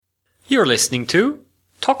You're listening to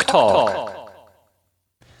Talk Talk.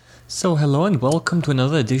 So hello and welcome to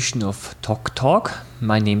another edition of Talk Talk.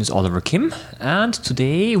 My name is Oliver Kim, and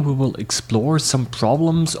today we will explore some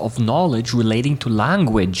problems of knowledge relating to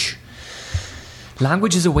language.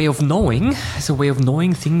 Language is a way of knowing. It's a way of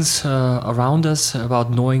knowing things around us,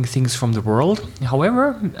 about knowing things from the world.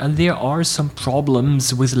 However, there are some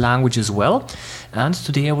problems with language as well. And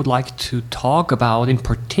today I would like to talk about, in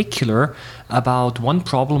particular, about one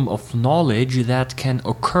problem of knowledge that can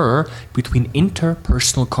occur between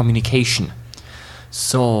interpersonal communication.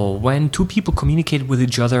 So, when two people communicate with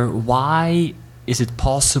each other, why is it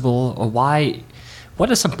possible, or what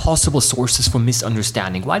are some possible sources for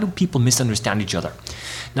misunderstanding? Why do people misunderstand each other?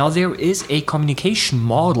 Now, there is a communication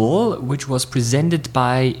model which was presented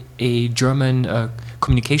by a German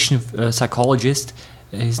communication psychologist.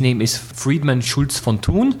 His name is Friedmann, Schulz von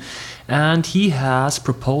Thun, and he has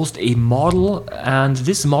proposed a model, and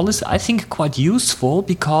this model is, I think, quite useful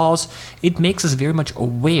because it makes us very much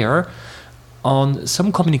aware on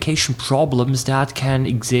some communication problems that can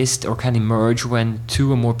exist or can emerge when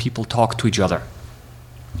two or more people talk to each other.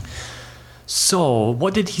 So,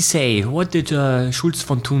 what did he say? What did Schulz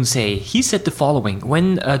von Thun say? He said the following: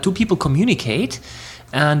 when two people communicate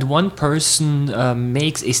and one person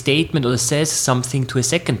makes a statement or says something to a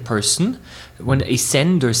second person, when a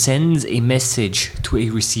sender sends a message to a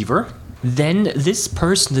receiver, then this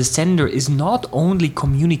person, the sender, is not only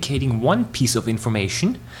communicating one piece of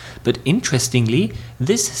information, but interestingly,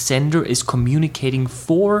 this sender is communicating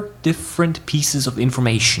 4 different pieces of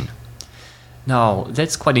information. Now,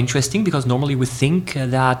 that's quite interesting because normally we think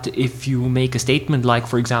that if you make a statement like,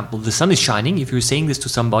 for example, the sun is shining, if you're saying this to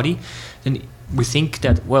somebody, then we think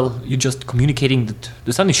that, well, you're just communicating that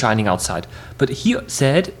the sun is shining outside. But he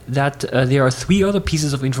said that there are 3 other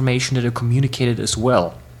pieces of information that are communicated as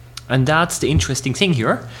well. And that's the interesting thing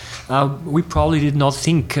here. We probably did not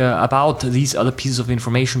think about these other pieces of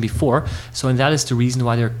information before, and that is the reason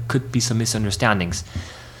why there could be some misunderstandings.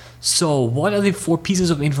 So, what are the 4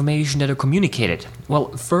 pieces of information that are communicated? Well,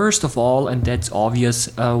 first of all, and that's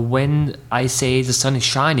obvious, when I say the sun is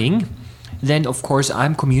shining, then of course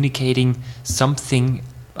I'm communicating something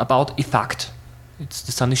about a fact. It's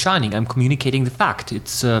the sun is shining. I'm communicating the fact.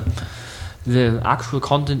 It's the actual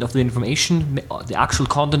content of the information, the actual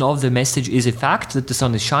content of the message is a fact that the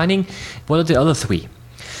sun is shining. What are the other 3?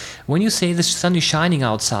 When you say the sun is shining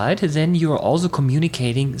outside, then you're also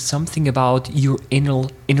communicating something about your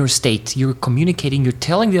inner state. You're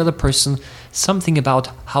telling the other person something about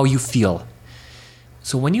how you feel.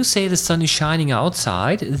 So when you say the sun is shining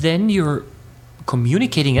outside, then you're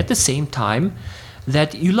communicating at the same time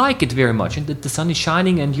that you like it very much and that the sun is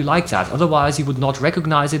shining and you like that. Otherwise, you would not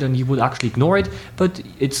recognize it and you would actually ignore it. But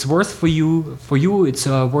it's worth for you, it's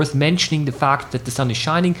worth mentioning the fact that the sun is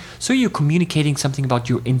shining. So you're communicating something about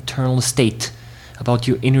your internal state, about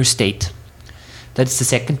your inner state. That's the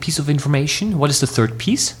second piece of information. What is the third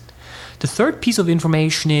piece? The third piece of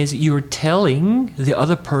information is you're telling the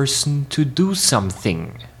other person to do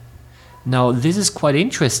something. Now, this is quite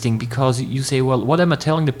interesting because you say, well, what am I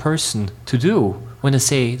telling the person to do when I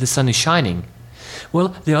say the sun is shining? Well,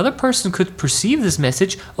 the other person could perceive this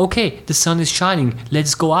message, okay, the sun is shining,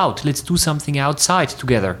 let's go out, let's do something outside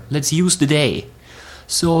together, let's use the day.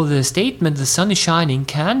 So the statement, the sun is shining,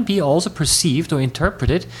 can be also perceived or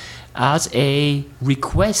interpreted as a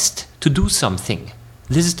request to do something.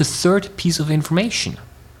 This is the third piece of information.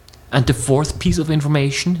 And the fourth piece of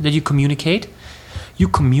information that you communicate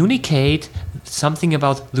something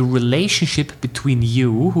about the relationship between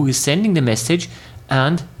you, who is sending the message,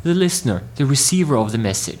 and the listener, the receiver of the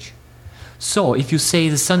message. So if you say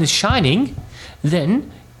the sun is shining,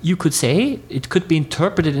 then you could say, it could be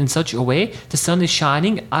interpreted in such a way, the sun is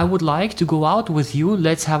shining, I would like to go out with you,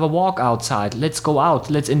 let's have a walk outside, let's go out,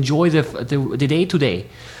 let's enjoy the day today.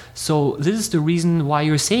 So this is the reason why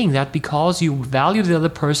you're saying that, because you value the other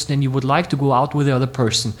person and you would like to go out with the other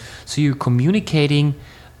person. So you're communicating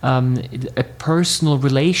a personal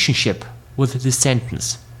relationship with this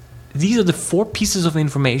sentence. These are the 4 pieces of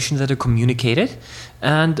information that are communicated,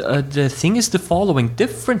 and the thing is the following: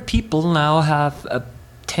 different people now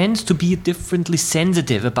tend to be differently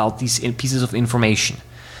sensitive about these pieces of information.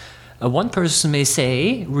 One person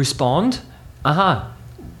may respond,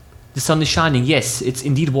 the sun is shining, yes, it's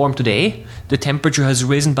indeed warm today. The temperature has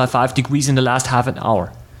risen by 5 degrees in the last half an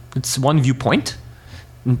hour. It's one viewpoint.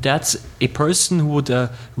 And that's a person who would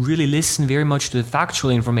really listen very much to the factual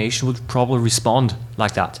information would probably respond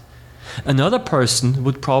like that. Another person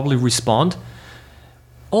would probably respond,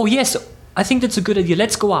 oh yes, I think that's a good idea.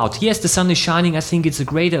 Let's go out. Yes, the sun is shining. I think it's a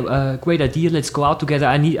great idea. Let's go out together.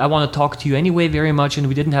 I want to talk to you anyway very much, and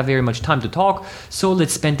we didn't have very much time to talk, so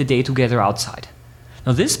let's spend the day together outside.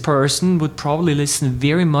 Now, this person would probably listen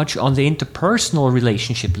very much on the interpersonal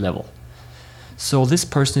relationship level. So this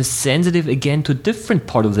person is sensitive again to a different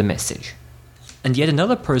part of the message. And yet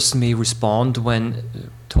another person may respond when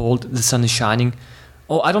told the sun is shining,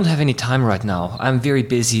 "Oh, I don't have any time right now. I'm very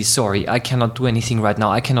busy. Sorry, I cannot do anything right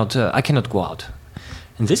now. I cannot go out."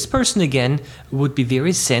 And this person again would be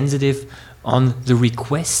very sensitive on the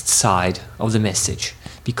request side of the message,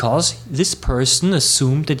 because this person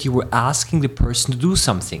assumed that you were asking the person to do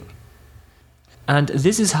something. And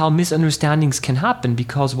this is how misunderstandings can happen,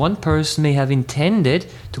 because one person may have intended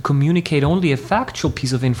to communicate only a factual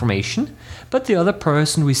piece of information, but the other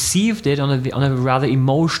person received it on a rather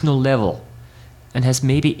emotional level and has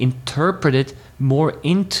maybe interpreted more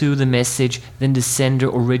into the message than the sender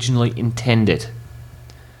originally intended.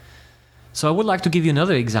 So I would like to give you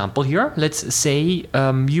another example here. Let's say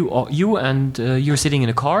you're sitting in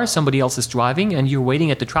a car, somebody else is driving, and you're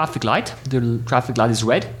waiting at the traffic light. The traffic light is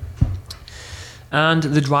red. And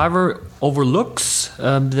the driver overlooks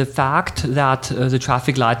the fact that the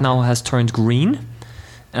traffic light now has turned green,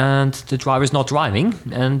 and the driver is not driving.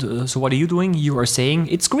 And so what are you doing? You are saying,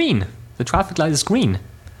 "It's green. The traffic light is green."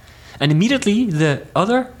 And immediately the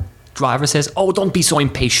other driver says, "Oh, don't be so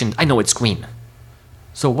impatient. I know it's green."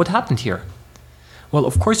 So what happened here? Well,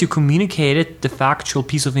 of course, you communicated the factual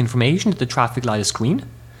piece of information that the traffic light is green,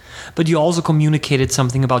 but you also communicated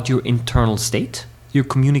something about your internal state. You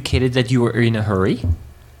communicated that you were in a hurry.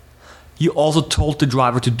 You also told the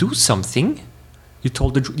driver to do something.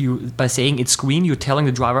 By saying it's green, you're telling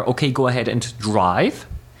the driver, "Okay, go ahead and drive."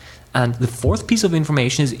 And the fourth piece of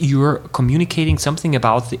information is you're communicating something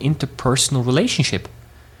about the interpersonal relationship.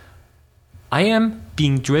 I am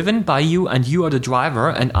being driven by you, and you are the driver,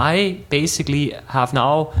 and I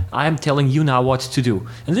am telling you now what to do.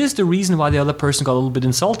 And this is the reason why the other person got a little bit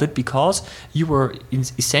insulted, because you were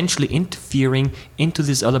essentially interfering into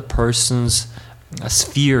this other person's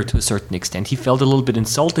sphere to a certain extent. He felt a little bit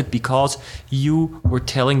insulted because you were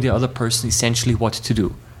telling the other person essentially what to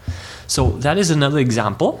do. So that is another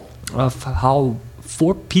example of how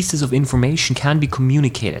 4 pieces of information can be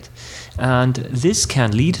communicated. And this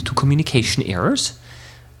can lead to communication errors.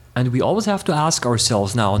 And we always have to ask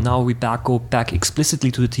ourselves now we go back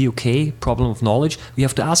explicitly to the TOK, problem of knowledge. We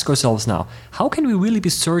have to ask ourselves now, how can we really be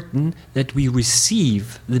certain that we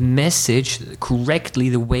receive the message correctly,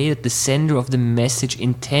 the way that the sender of the message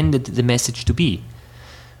intended the message to be?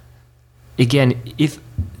 Again, if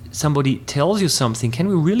somebody tells you something, can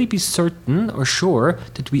we really be certain or sure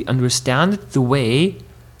that we understand it the way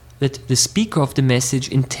that the speaker of the message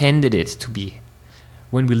intended it to be?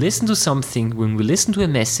 When we listen to something, when we listen to a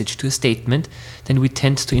message, to a statement, then we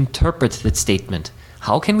tend to interpret that statement.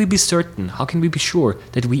 How can we be certain? How can we be sure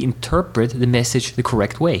that we interpret the message the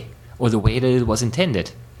correct way, or the way that it was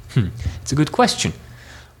intended? It's a good question.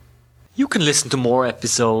 You can listen to more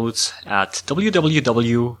episodes at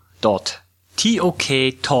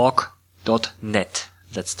www.toktalk.net.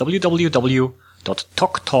 That's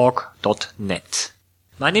www.toktalk.net.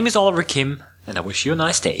 My name is Oliver Kim, and I wish you a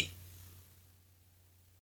nice day.